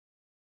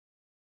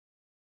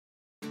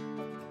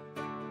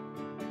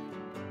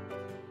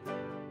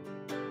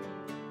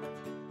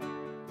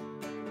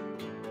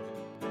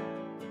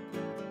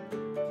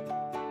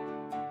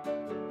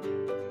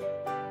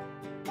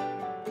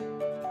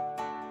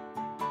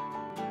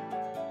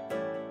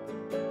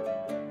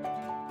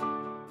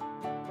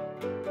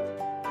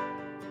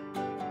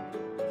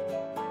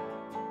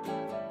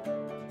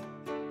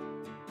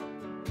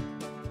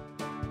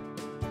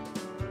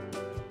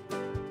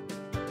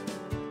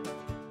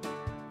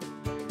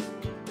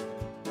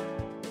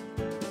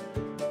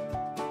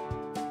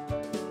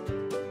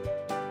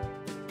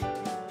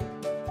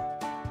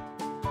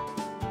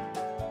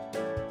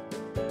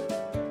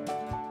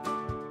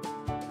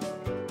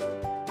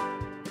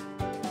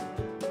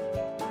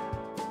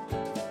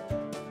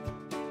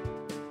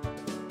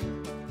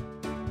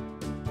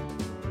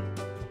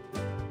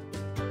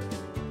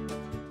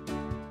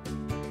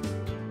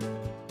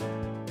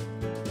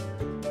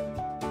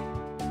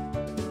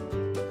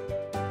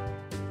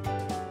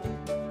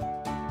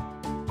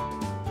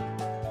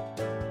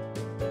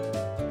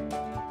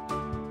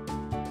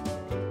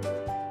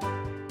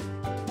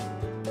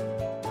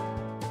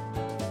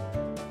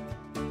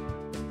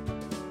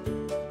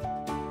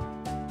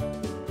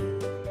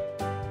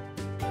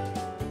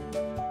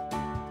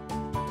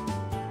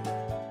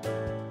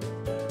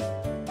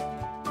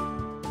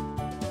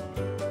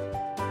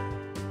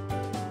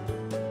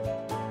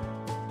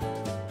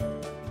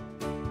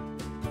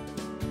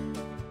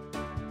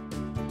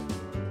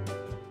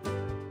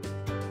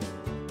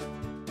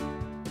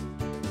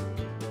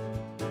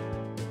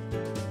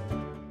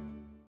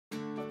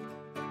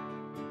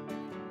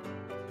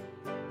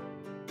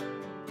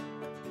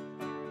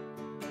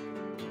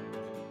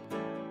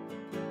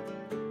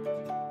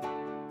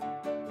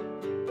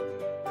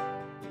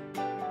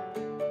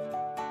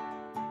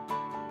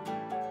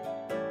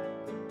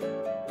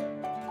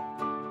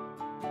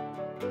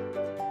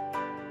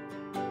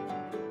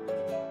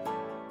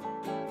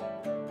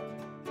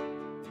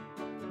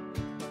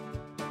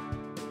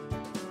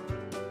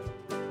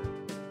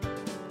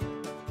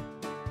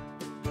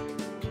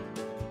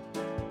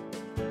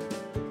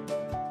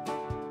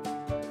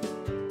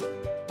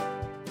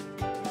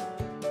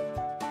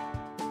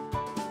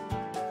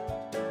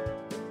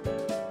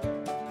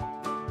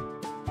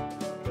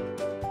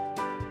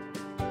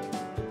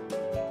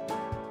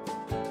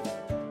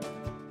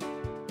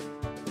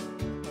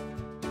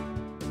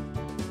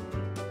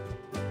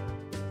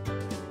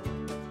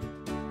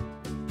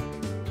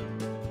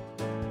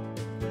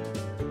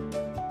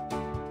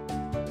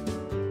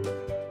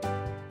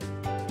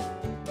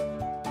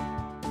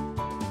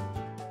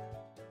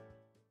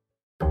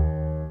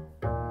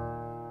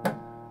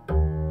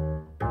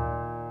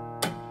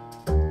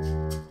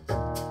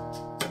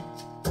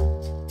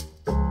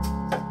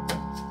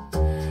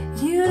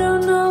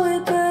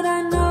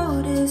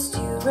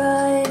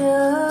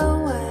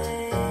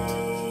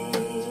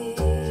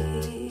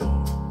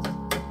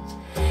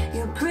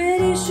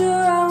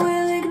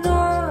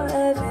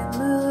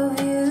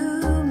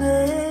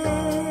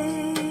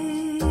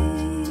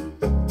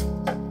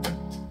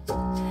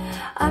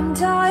I'm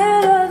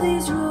tired of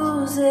these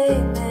rules,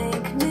 they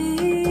make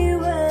me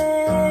wait.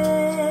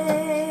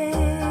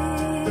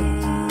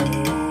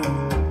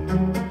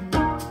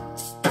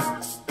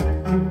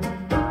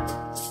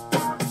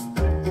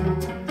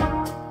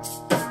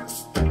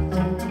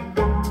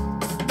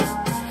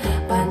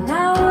 By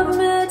now I've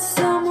met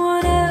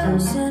someone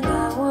else and I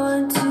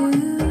want to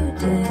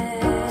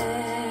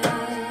dance,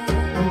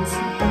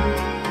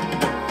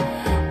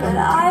 but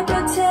I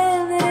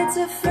pretend that it's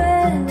a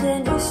friend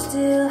and you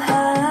still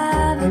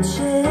have a chance.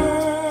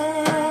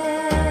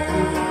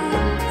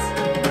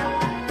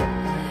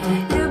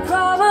 You're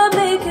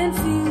probably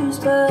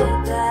confused,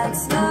 but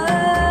that's the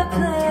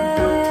plan.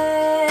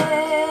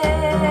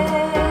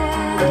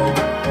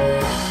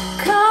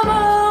 Come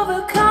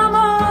over, come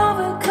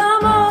over,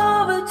 come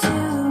over to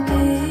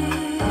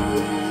me.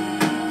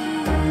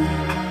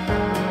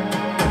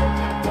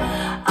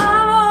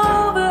 I'm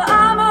over,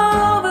 I'm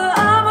over,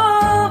 I'm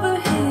over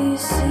here, you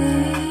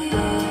see.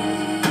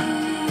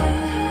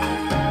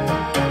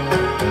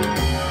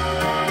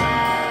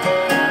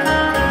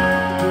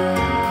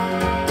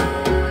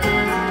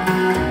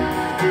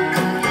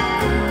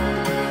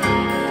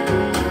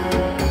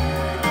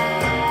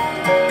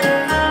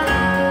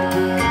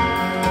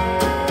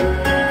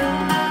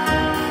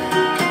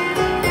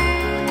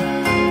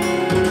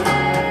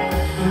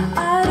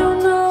 I don't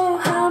know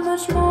how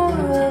much more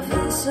of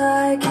this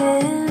I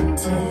can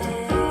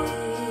take.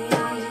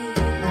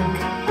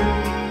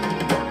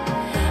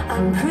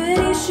 I'm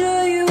pretty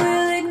sure you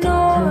will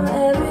ignore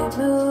every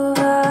move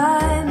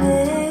I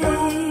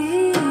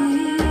make,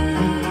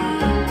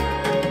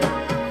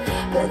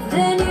 but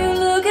then you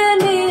look at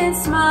me and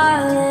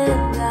smile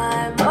and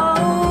I'm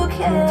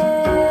okay.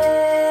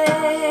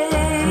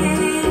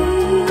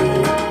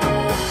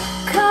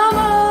 Come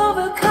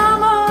over,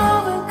 come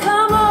over,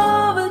 come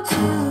over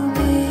to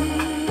me.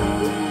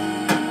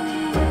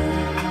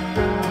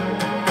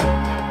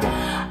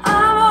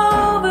 I'm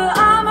over,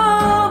 I'm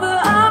over,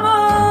 I'm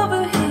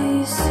over here,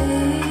 you see.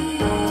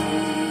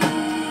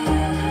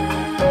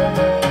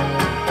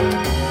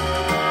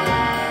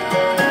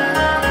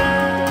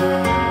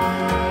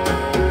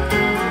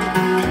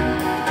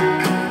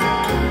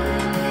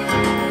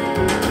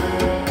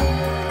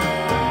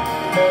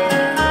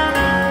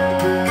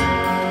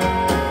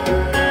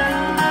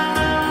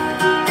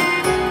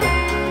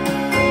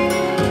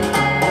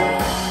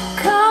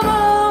 Come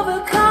over,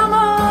 come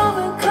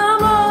over,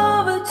 come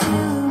over to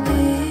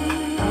me.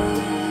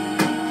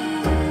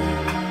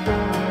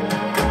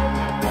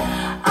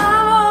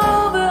 I'm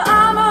over,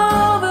 I'm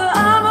over,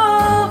 I'm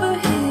over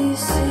here, you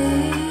see.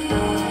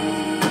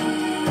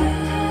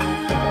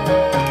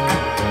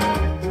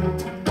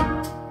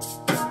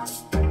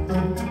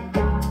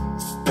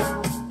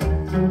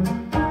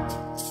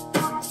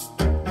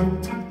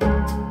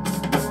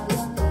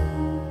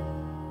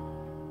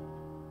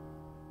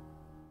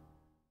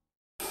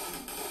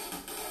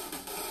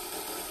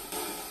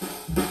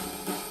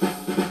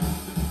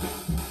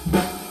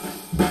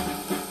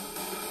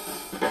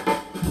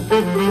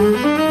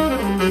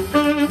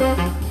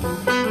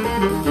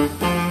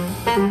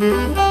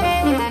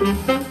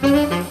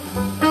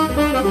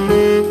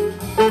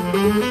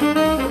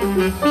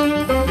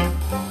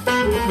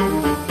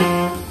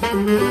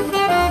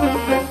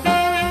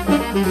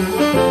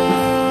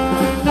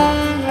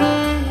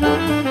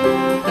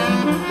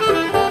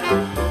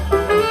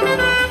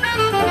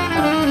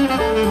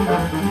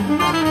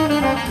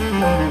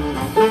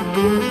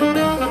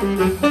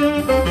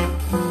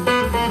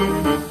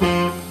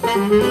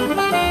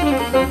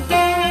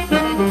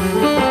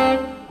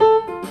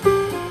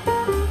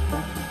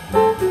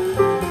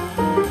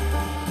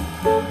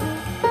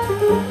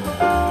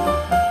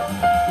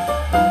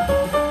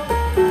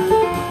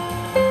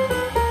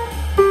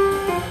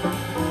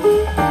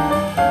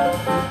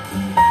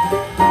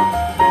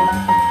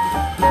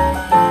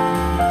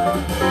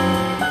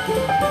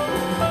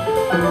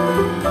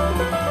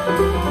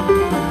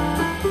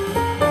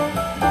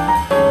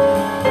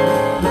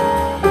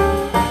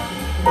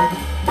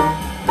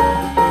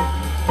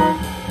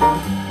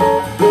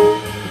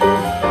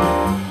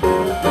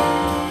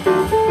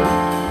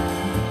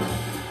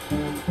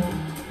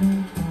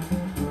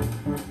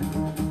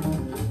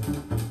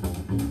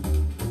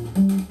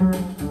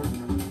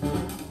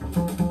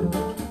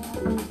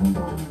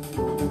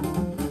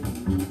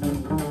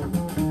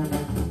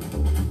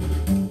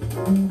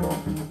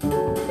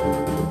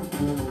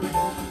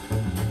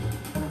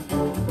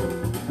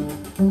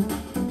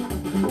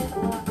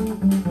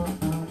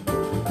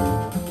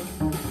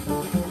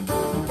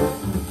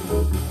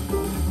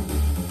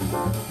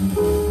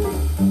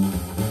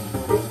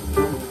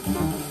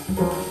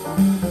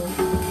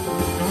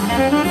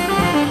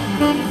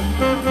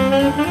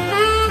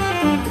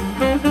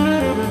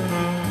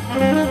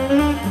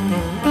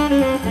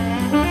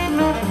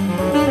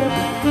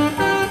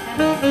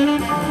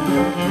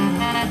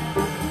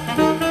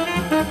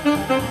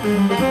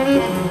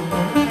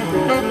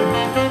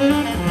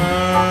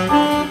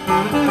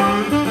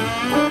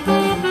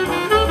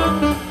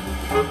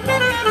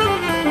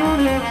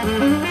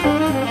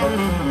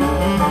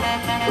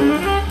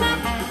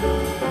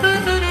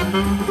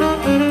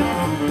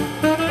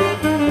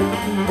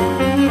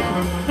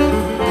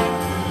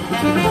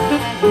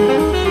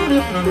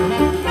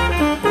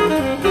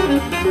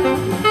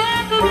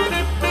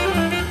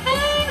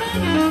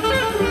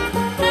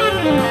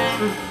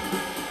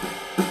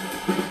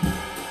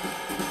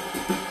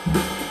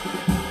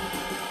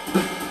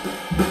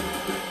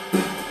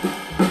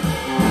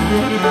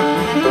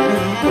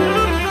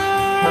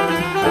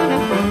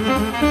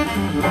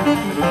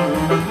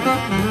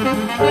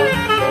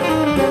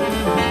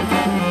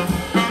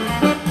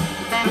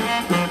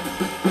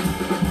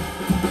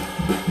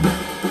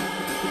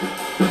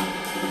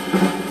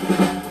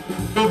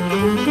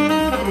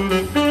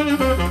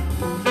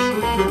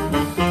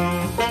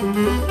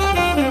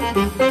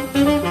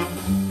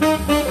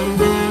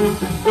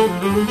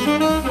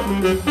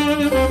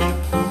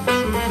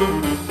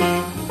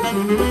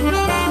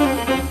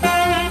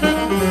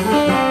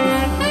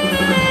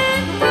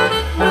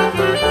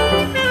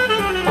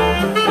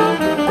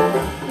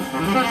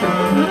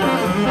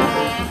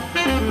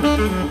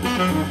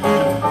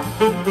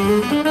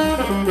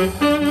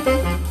 Thank you.